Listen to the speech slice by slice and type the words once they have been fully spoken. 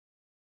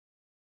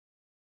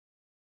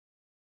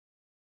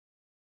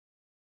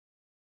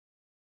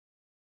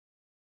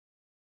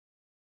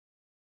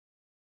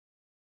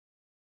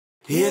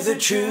Here's a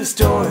true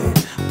story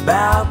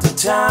about the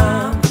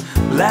time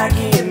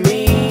Blackie and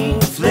me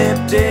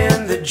flipped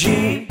in the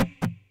Jeep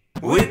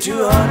with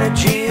 200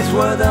 G's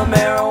worth of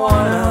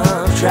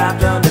marijuana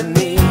trapped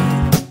underneath.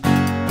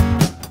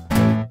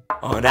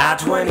 On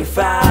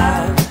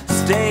I-25,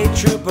 state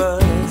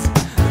troopers,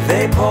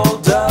 they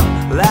pulled up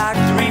like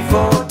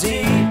 3-4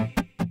 deep.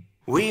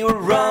 We were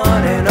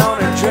running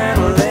on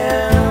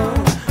adrenaline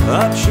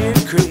up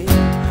shit creek,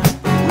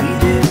 but we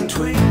didn't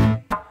tweet,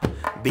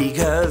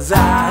 because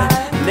I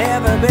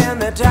never been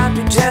the type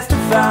to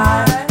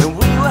testify. And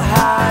we were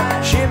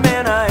high, shit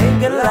man, I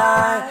ain't gonna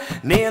lie.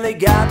 Nearly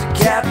got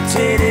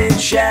decapitated,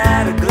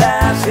 shattered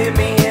glass hit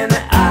me in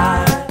the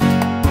eye.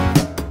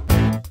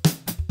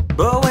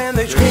 But when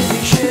the crazy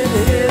shit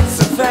hits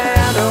the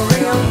fan, a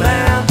real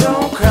man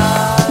don't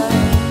cry.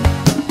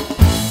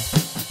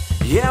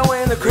 Yeah,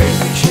 when the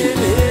crazy shit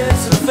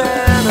hits the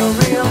fan, a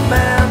real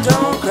man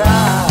don't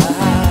cry.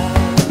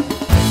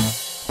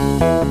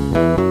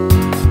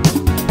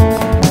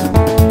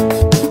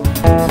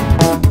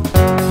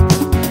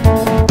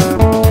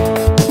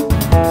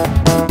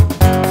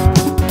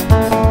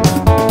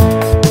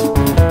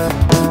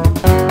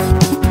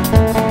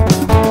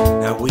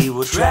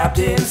 Trapped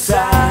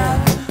inside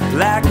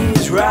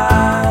Blackie's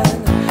ride,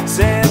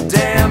 said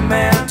damn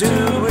man,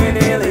 dude, we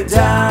nearly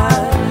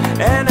died.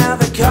 And now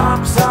the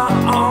cops are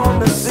on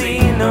the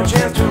scene, no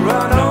chance to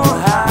run or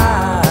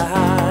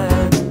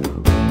hide.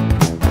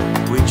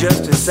 We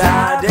just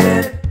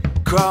decided,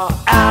 crawl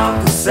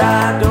out the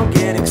side, don't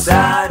get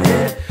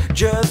excited,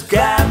 just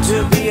got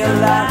to be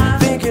alive.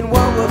 Thinking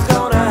what was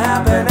gonna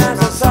happen as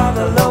I saw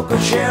the local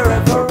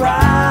sheriff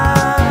arrive.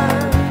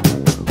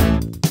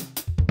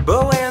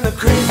 But when the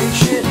crazy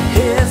shit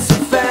hits the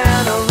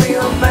fan, a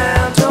real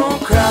man don't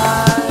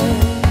cry.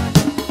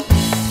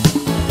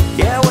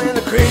 Yeah, when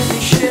the crazy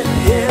shit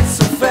hits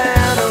the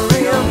fan, a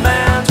real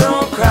man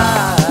don't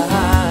cry.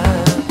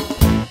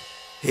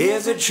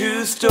 Here's a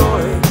true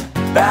story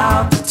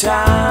about the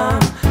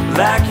time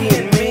Blackie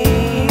and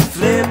me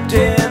flipped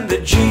in the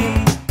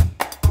Jeep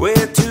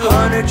with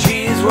 200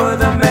 G's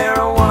worth of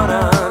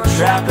marijuana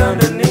trapped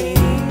underneath.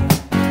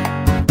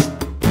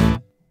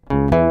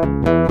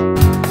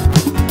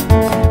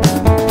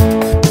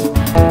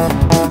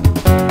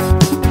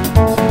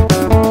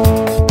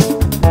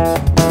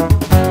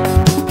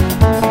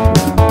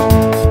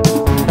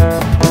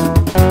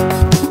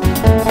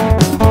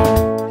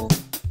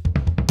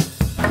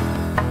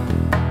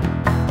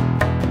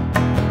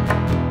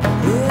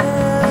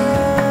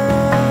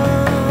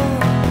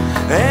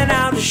 And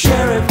now the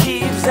sheriff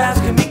keeps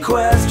asking me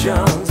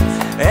questions,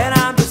 and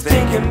I'm just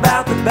thinking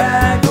about the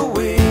bag of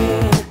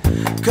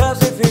weed.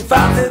 Cause if he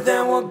finds it,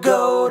 then we'll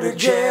go to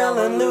jail,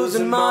 and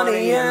losing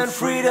money and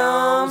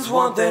freedom's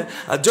one thing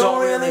I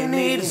don't really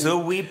need. So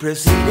we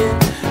proceeded,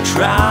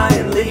 try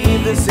and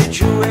leave, the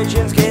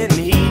situation's getting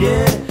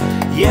heated,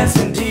 yes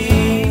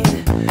indeed.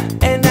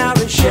 And now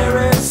the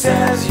sheriff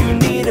says you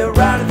need a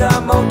ride to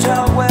the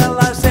motel. Well,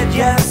 I said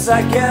yes,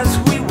 I guess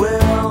we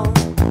will.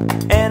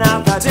 And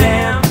I thought,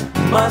 damn,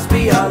 must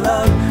be our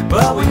luck,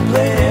 but we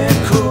played it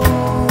cool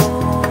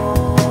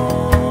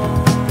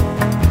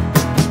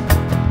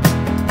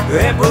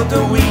and put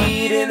the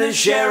weed in the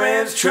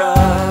sheriff's truck.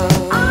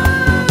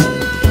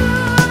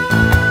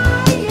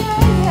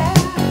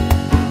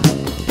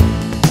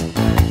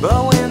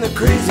 But when the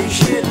crazy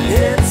shit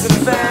hits the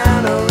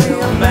fan,